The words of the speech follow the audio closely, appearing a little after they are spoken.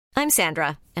I'm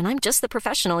Sandra, and I'm just the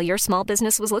professional your small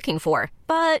business was looking for.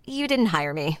 But you didn't hire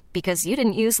me because you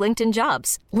didn't use LinkedIn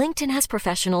Jobs. LinkedIn has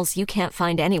professionals you can't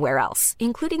find anywhere else,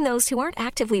 including those who aren't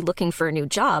actively looking for a new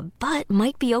job, but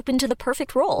might be open to the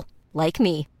perfect role, like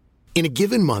me. In a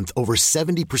given month, over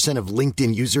 70% of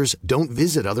LinkedIn users don't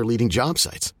visit other leading job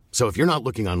sites. So if you're not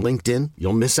looking on LinkedIn,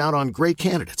 you'll miss out on great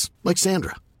candidates like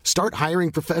Sandra. Start hiring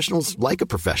professionals like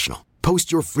a professional. Post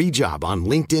your free job on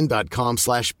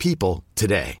linkedin.com/people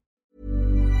today.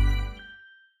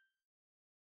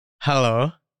 Halo,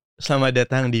 selamat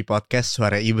datang di podcast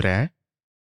Suara Ibra.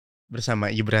 Bersama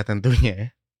Ibra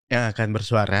tentunya, yang akan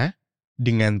bersuara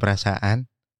dengan perasaan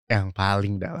yang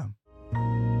paling dalam.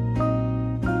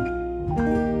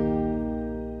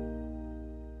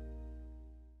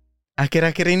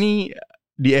 Akhir-akhir ini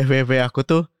di FYP aku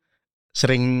tuh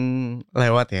sering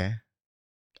lewat ya.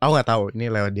 Aku gak tahu ini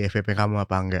lewat di FYP kamu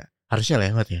apa enggak. Harusnya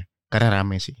lewat ya, karena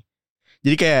rame sih.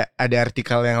 Jadi kayak ada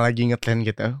artikel yang lagi ngetrend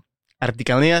gitu.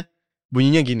 Artikelnya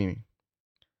bunyinya gini nih.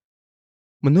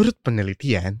 Menurut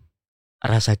penelitian,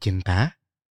 rasa cinta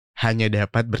hanya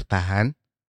dapat bertahan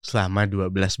selama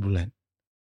 12 bulan.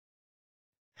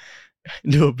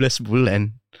 12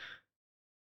 bulan?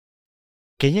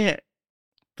 Kayaknya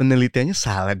penelitiannya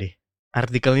salah deh.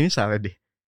 Artikel ini salah deh.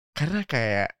 Karena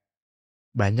kayak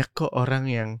banyak kok orang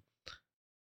yang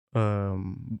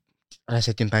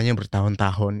rasa cintanya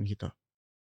bertahun-tahun gitu.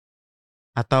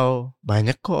 Atau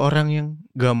banyak kok orang yang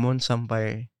gamon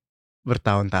sampai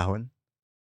bertahun-tahun.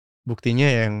 Buktinya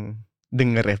yang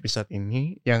denger episode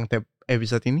ini, yang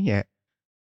episode ini ya,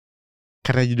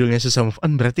 karena judulnya susah move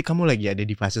on, berarti kamu lagi ada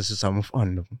di fase susah move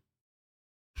on dong.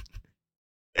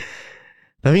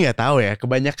 Tapi gak tahu ya,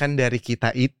 kebanyakan dari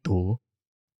kita itu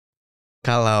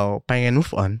kalau pengen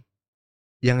move on,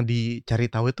 yang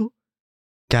dicari tahu itu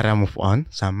cara move on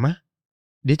sama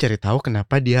dia cari tahu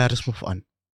kenapa dia harus move on.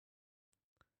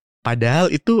 Padahal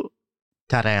itu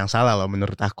cara yang salah loh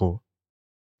menurut aku.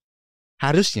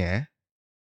 Harusnya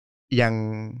yang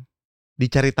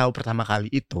dicari tahu pertama kali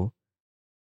itu,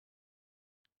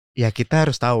 ya kita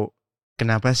harus tahu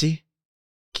kenapa sih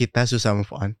kita susah move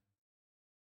on.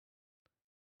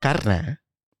 Karena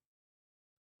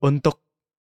untuk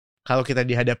kalau kita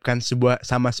dihadapkan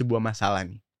sama sebuah masalah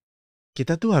nih,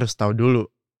 kita tuh harus tahu dulu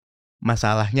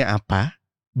masalahnya apa,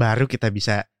 baru kita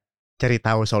bisa cari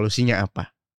tahu solusinya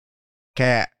apa.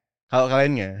 Kayak kalau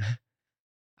kalian nggak,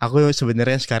 aku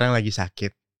sebenarnya sekarang lagi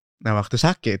sakit. Nah waktu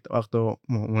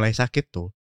mulai sakit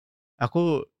tuh,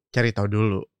 aku cari tahu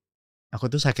dulu, aku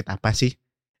tuh sakit apa sih?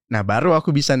 Nah baru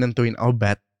aku bisa nentuin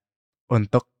obat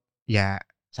untuk ya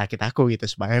sakit aku gitu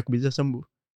supaya aku bisa sembuh.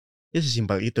 Ya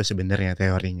sesimpel itu sebenarnya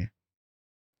teorinya.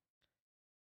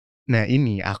 Nah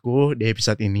ini aku di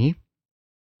episode ini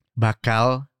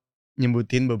bakal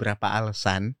nyebutin beberapa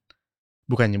alasan.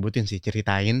 Bukan nyebutin sih,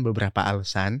 ceritain beberapa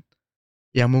alasan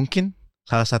yang mungkin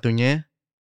salah satunya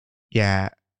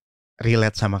ya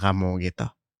relate sama kamu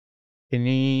gitu.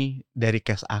 Ini dari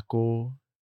case aku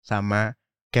sama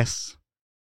case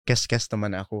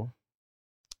teman aku.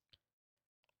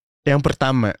 Yang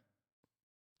pertama,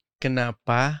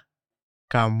 kenapa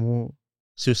kamu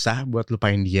susah buat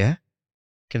lupain dia?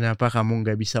 Kenapa kamu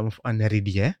gak bisa move on dari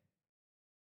dia?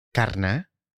 Karena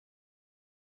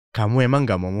kamu emang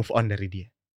gak mau move on dari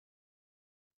dia.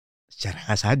 Secara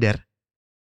gak sadar.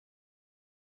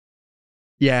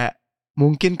 Ya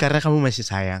mungkin karena kamu masih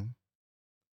sayang.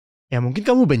 Ya mungkin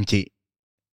kamu benci.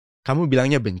 Kamu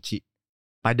bilangnya benci.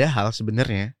 Padahal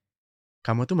sebenarnya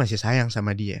kamu tuh masih sayang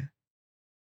sama dia.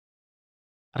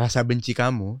 Rasa benci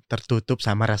kamu tertutup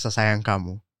sama rasa sayang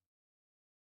kamu.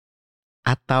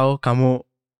 Atau kamu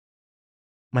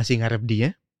masih ngarep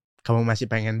dia? Kamu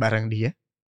masih pengen bareng dia?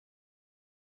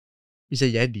 Bisa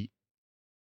jadi.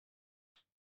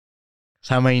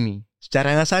 Sama ini,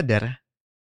 secara gak sadar,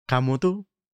 kamu tuh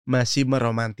masih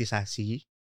meromantisasi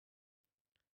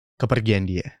kepergian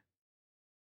dia.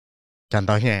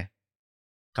 Contohnya,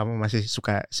 kamu masih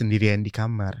suka sendirian di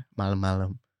kamar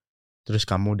malam-malam. Terus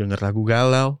kamu denger lagu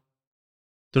galau.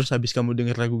 Terus habis kamu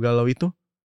denger lagu galau itu,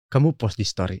 kamu post di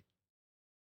story.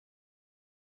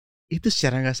 Itu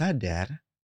secara gak sadar,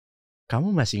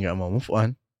 kamu masih gak mau move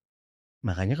on.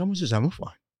 Makanya kamu susah move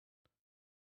on.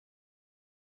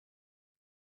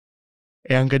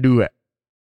 Yang kedua,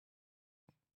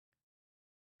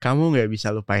 kamu gak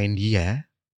bisa lupain dia,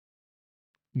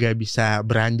 gak bisa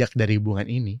beranjak dari hubungan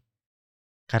ini,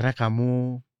 karena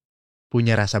kamu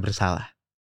punya rasa bersalah.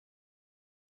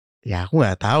 Ya aku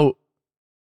gak tahu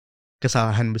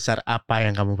kesalahan besar apa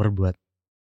yang kamu perbuat.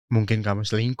 Mungkin kamu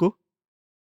selingkuh?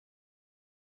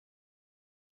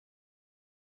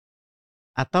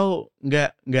 Atau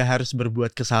gak harus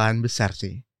berbuat kesalahan besar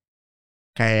sih.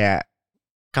 Kayak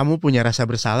kamu punya rasa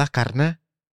bersalah karena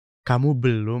kamu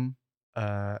belum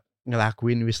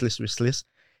ngelakuin wishlist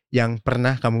yang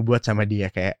pernah kamu buat sama dia,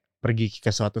 kayak pergi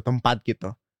ke suatu tempat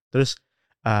gitu. Terus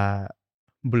uh,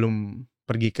 belum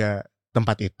pergi ke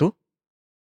tempat itu,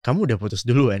 kamu udah putus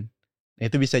duluan. Nah,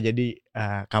 itu bisa jadi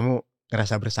kamu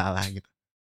ngerasa bersalah gitu.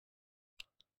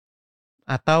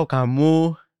 Atau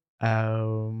kamu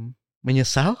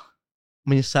menyesal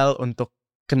untuk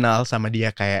kenal sama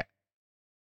dia, kayak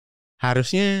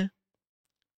harusnya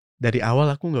dari awal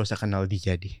aku nggak usah kenal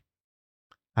dia deh.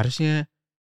 Harusnya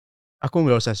aku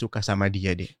nggak usah suka sama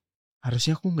dia deh.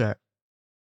 Harusnya aku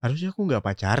nggak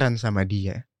pacaran sama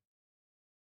dia.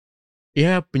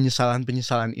 Ya,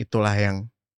 penyesalan itulah yang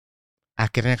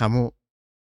akhirnya kamu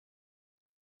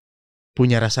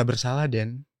punya rasa bersalah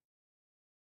dan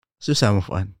susah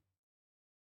move on.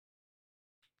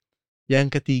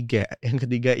 Yang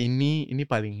ketiga ini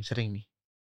paling sering nih.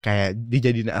 Kayak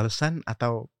dijadiin alasan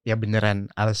atau ya beneran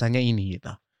alasannya ini gitu.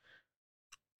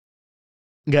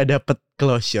 Nggak dapet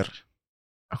closure.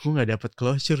 Aku nggak dapet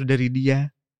closure dari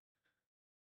dia.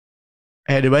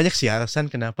 Ada banyak sih alasan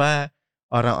kenapa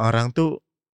orang-orang tuh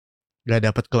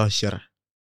nggak dapet closure.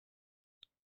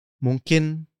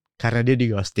 Mungkin karena dia di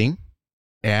ghosting,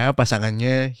 ya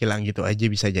pasangannya hilang gitu aja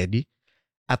bisa jadi.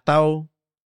 Atau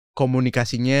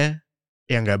komunikasinya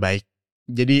yang nggak baik.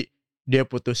 Jadi dia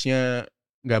putusnya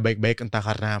nggak baik-baik entah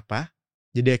karena apa.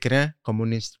 Jadi akhirnya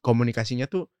komunikasinya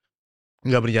tuh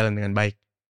nggak berjalan dengan baik.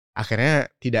 Akhirnya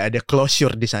tidak ada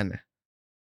closure di sana.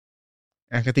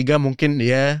 Yang ketiga mungkin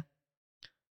dia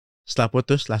setelah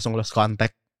putus langsung lost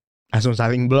contact, langsung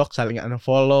saling block, saling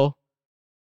unfollow.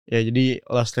 Ya jadi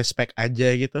lost respect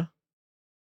aja gitu.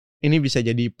 Ini bisa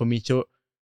jadi pemicu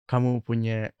kamu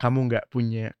nggak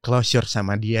punya closure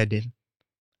sama dia, dan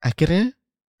akhirnya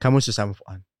kamu susah move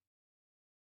on.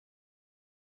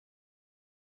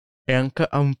 Yang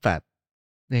keempat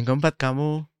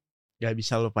kamu nggak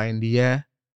bisa lupain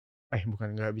dia.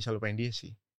 Bukan nggak bisa lupain dia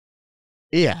sih.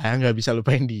 Iya, nggak bisa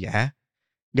lupain dia,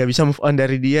 nggak bisa move on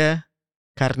dari dia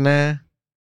karena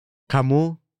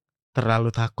kamu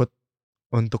terlalu takut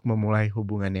untuk memulai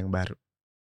hubungan yang baru.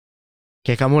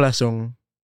 Kayak kamu langsung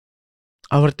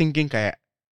overthinking,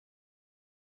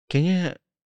 kayaknya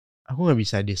aku nggak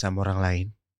bisa deh sama orang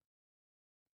lain.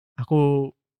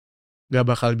 Aku nggak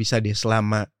bakal bisa deh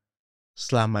selama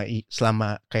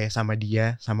kayak sama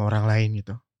dia, sama orang lain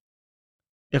gitu.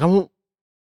 Ya kamu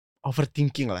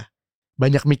overthinking lah,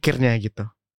 banyak mikirnya gitu.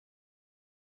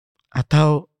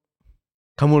 Atau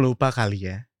kamu lupa kali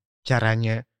ya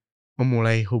caranya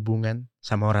memulai hubungan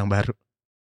sama orang baru.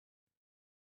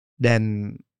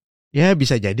 Dan ya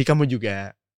bisa jadi kamu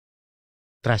juga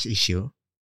trust issue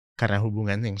karena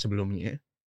hubungan yang sebelumnya.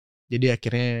 Jadi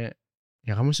akhirnya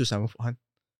ya kamu susah move on.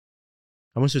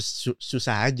 Kamu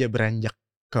susah aja beranjak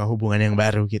ke hubungan yang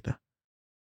baru gitu.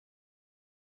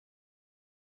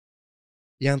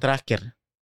 Yang terakhir,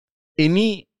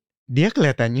 ini dia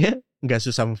kelihatannya nggak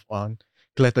susah move on,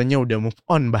 kelihatannya udah move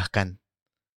on bahkan.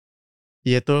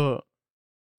 Yaitu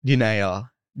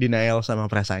denial sama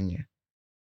perasaannya.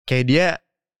 Kayak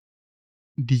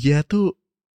dia tuh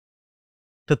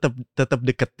tetap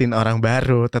deketin orang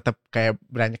baru, tetap kayak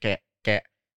berani kayak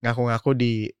ngaku-ngaku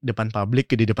di depan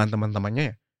publik, di depan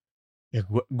teman-temannya. Ya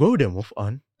gue udah move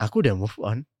on, aku udah move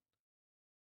on.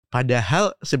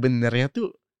 Padahal sebenarnya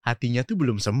tuh hatinya tuh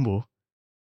belum sembuh.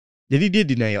 Jadi dia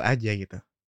denial aja gitu.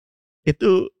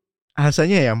 Itu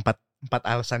alasannya ya empat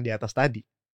alasan di atas tadi.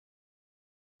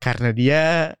 Karena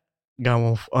dia gak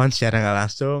move on secara gak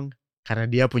langsung, karena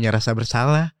dia punya rasa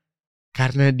bersalah,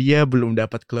 karena dia belum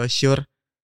dapat closure,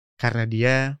 karena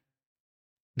dia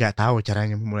gak tahu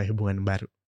caranya memulai hubungan baru.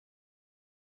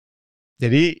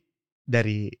 Jadi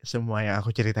dari semua yang aku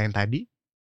ceritain tadi,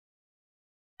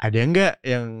 ada nggak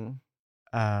yang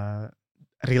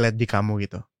relate di kamu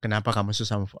gitu? Kenapa kamu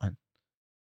susah move on?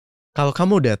 Kalau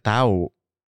kamu udah tahu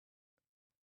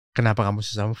kenapa kamu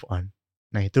susah move on,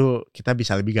 nah itu kita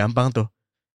bisa lebih gampang tuh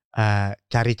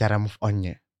cari cara move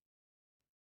on-nya.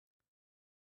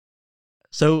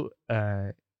 So,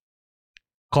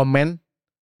 komen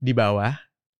di bawah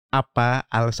apa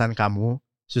alasan kamu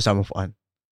susah move on.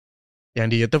 Yang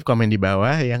di YouTube komen di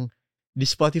bawah, yang di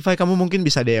Spotify kamu mungkin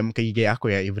bisa DM ke IG aku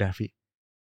ya, Ibrafi.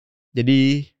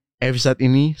 Jadi episode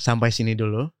ini sampai sini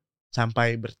dulu.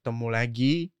 Sampai bertemu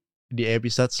lagi di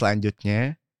episode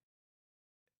selanjutnya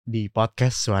di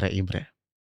podcast Suara Ibra.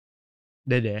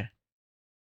 Dadah.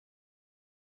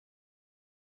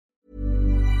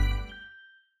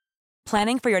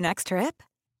 Planning for your next trip?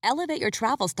 Elevate your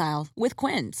travel style with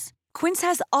Quince. Quince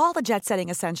has all the jet-setting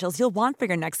essentials you'll want for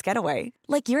your next getaway,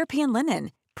 like European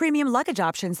linen, premium luggage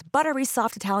options, buttery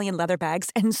soft Italian leather bags,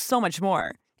 and so much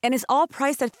more. And is all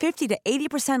priced at 50 to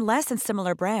 80% less than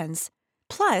similar brands.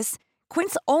 Plus,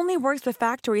 Quince only works with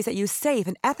factories that use safe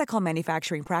and ethical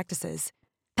manufacturing practices.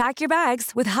 Pack your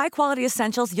bags with high-quality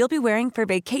essentials you'll be wearing for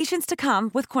vacations to come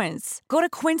with Quince. Go to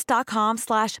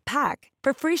quince.com/pack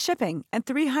for free shipping and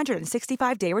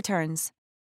 365-day returns.